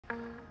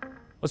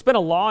Well, it's been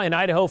a law in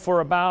Idaho for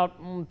about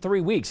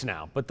 3 weeks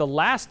now, but the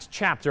last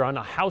chapter on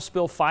House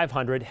Bill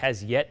 500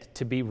 has yet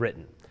to be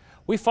written.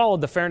 We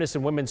followed the Fairness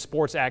in Women's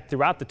Sports Act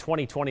throughout the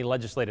 2020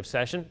 legislative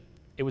session.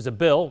 It was a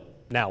bill,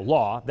 now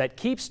law, that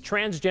keeps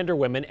transgender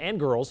women and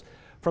girls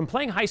from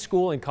playing high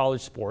school and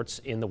college sports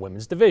in the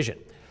women's division.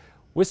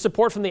 With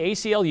support from the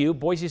ACLU,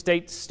 Boise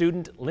State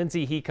student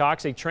Lindsay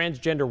Hecox, a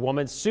transgender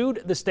woman,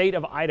 sued the state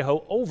of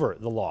Idaho over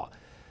the law.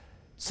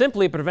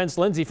 Simply, it prevents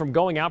Lindsay from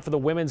going out for the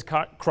women's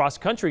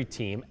cross-country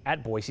team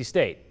at Boise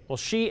State. Well,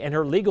 she and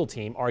her legal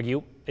team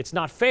argue it's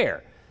not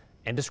fair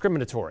and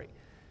discriminatory.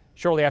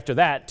 Shortly after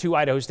that, 2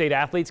 Idaho State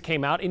athletes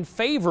came out in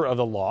favor of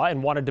the law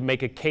and wanted to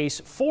make a case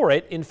for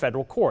it in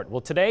federal court. Well,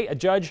 today, a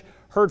judge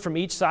heard from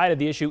each side of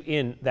the issue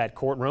in that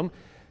courtroom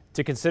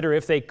to consider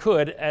if they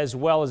could, as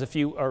well as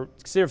consider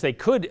if they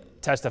could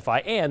testify,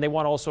 and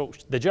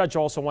the judge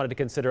also wanted to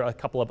consider a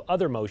couple of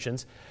other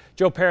motions.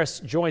 Joe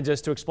Paris joins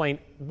us to explain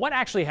what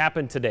actually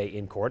happened today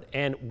in court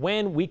and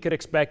when we could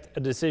expect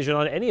a decision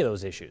on any of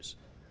those issues.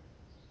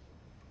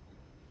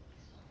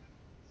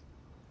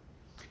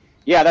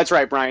 Yeah, that's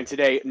right, Brian.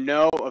 Today,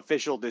 no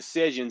official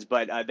decisions,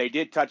 but they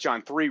did touch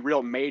on 3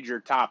 real major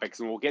topics,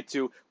 and we'll get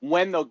to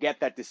when they'll get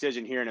that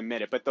decision here in a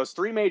minute. But those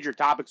 3 major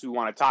topics we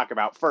want to talk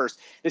about first,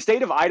 the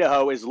state of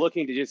Idaho is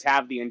looking to just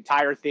have the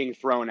entire thing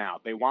thrown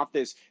out. They want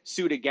this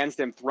suit against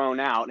them thrown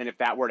out, and if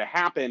that were to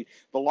happen,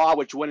 the law,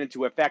 which went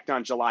into effect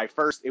on July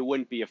 1st, it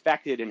wouldn't be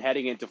affected, and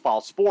heading into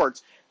fall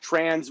sports,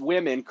 trans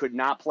women could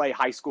not play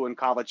high school and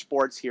college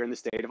sports here in the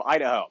state of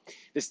Idaho.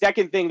 The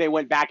second thing they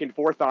went back and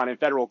forth on in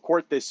federal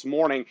court this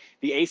morning,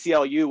 the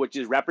ACLU, which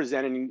is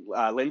representing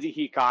Lindsay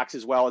Hecox,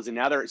 as well as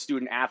another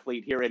student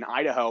athlete here in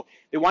Idaho,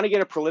 they want to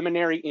get a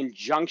preliminary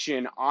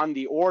injunction on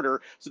the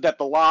order so that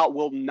the law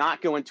will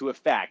not go into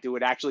effect. It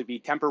would actually be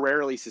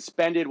temporarily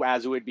suspended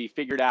as it would be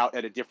figured out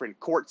at a different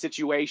court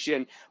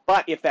situation.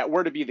 But if that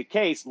were to be the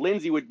case,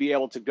 Lindsay would be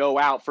able to go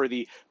out for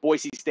the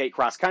Boise State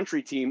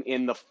cross-country team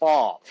in the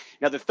fall.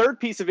 Now, the third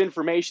piece of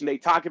information they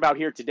talk about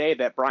here today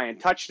that Brian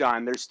touched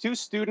on, there's 2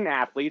 student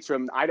athletes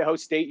from Idaho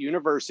State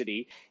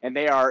University, and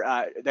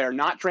they're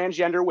not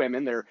transgender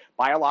women. They're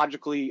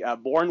biologically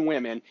born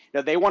women.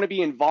 Now, they want to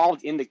be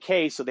involved in the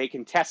case so they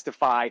can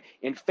testify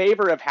in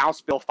favor of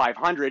House Bill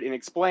 500 and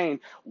explain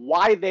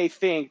why they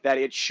think that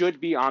it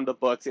should be on the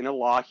books in a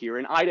law here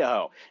in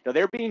Idaho. Now,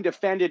 they're being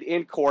defended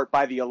in court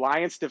by the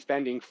Alliance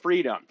Defending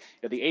Freedom.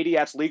 Now, the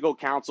ADF's legal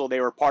counsel,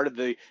 they were part of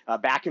the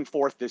back and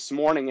forth this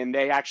morning, and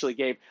they actually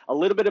gave a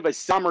little bit of a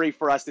summary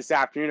for us this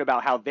afternoon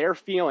about how they're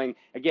feeling,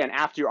 again,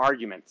 after your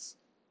arguments.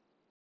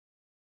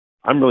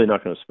 I'm really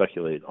not going to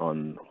speculate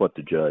on what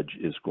the judge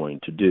is going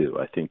to do.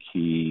 I think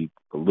he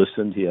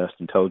listened, he asked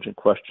intelligent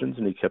questions,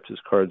 and he kept his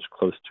cards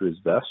close to his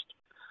vest.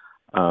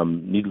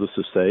 Needless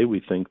to say,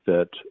 we think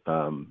that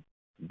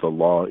the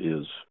law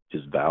is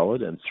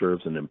valid and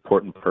serves an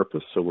important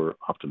purpose, so we're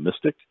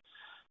optimistic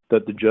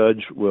that the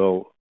judge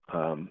will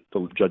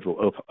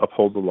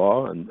uphold the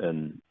law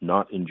and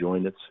not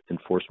enjoin its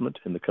enforcement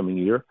in the coming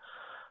year.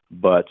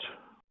 But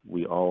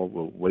we all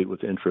will wait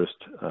with interest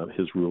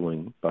his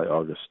ruling by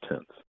August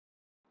 10th.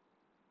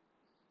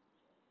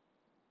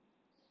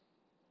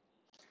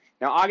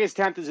 Now, August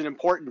 10th is an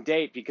important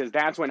date because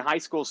that's when high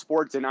school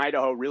sports in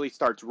Idaho really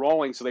starts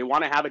rolling. So they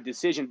want to have a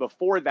decision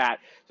before that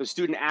so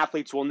student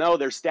athletes will know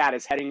their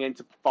status heading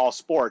into fall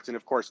sports. And,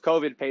 of course,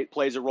 COVID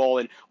plays a role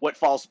in what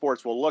fall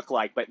sports will look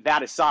like. But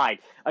that aside,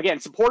 again,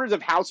 supporters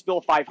of House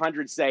Bill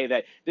 500 say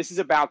that this is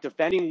about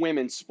defending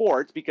women's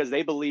sports because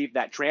they believe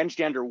that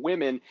transgender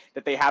women,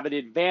 that they have an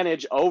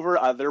advantage over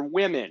other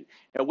women.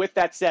 Now, with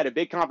that said, a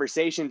big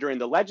conversation during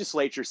the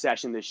legislature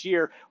session this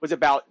year was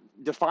about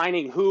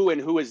defining who and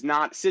who is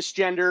not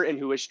cisgender and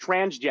who is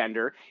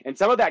transgender. And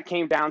some of that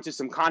came down to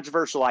some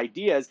controversial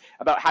ideas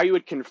about how you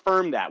would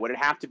confirm that. Would it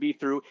have to be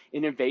through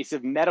an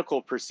invasive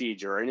medical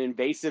procedure, an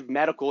invasive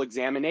medical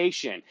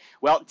examination?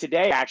 Well,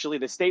 today, actually,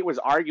 the state was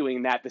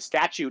arguing that the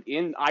statute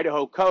in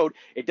Idaho code,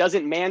 it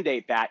doesn't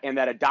mandate that, and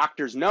that a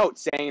doctor's note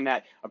saying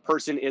that a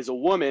person is a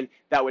woman,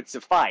 that would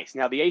suffice.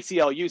 Now, the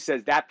ACLU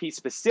says that piece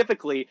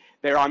specifically,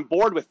 they're on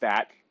board with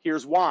that.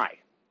 Here's why.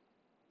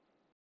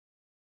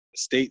 The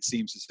state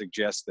seems to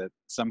suggest that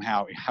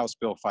somehow House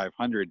Bill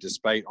 500,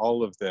 despite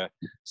all of the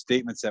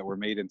statements that were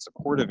made in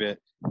support of it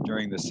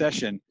during the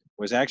session,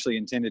 was actually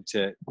intended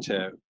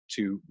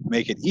to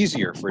make it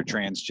easier for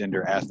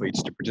transgender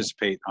athletes to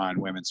participate on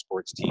women's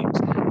sports teams.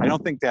 I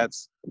don't think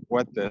that's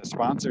what the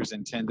sponsors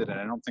intended, and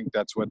I don't think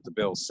that's what the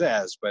bill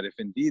says. But if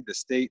indeed the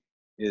state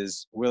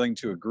is willing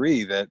to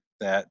agree that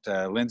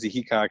Lindsay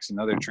Hecox and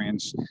other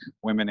trans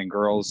women and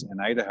girls in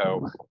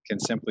Idaho can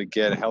simply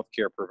get a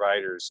healthcare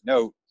provider's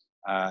note,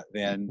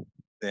 then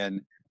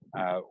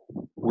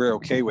we're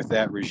okay with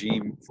that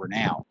regime for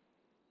now.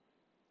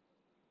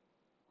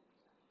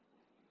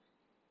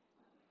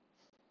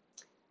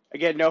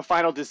 Again, no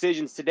final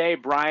decisions today.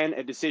 Brian,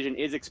 a decision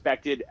is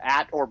expected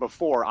at or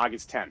before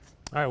August 10th.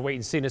 All right, wait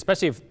and see. And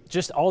especially if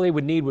just all they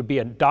would need would be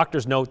a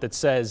doctor's note that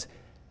says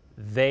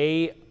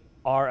they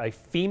are a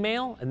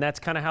female, and that's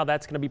kind of how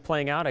that's going to be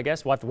playing out, I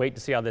guess. We'll have to wait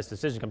to see how this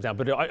decision comes out.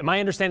 But am I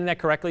understanding that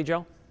correctly,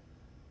 Joe?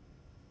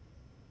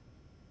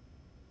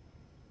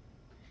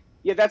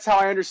 Yeah, that's how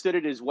I understood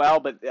it as well.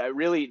 But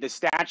really, the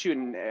statute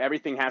and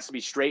everything has to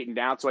be straightened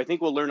out. So I think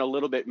we'll learn a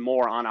little bit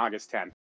more on August 10th.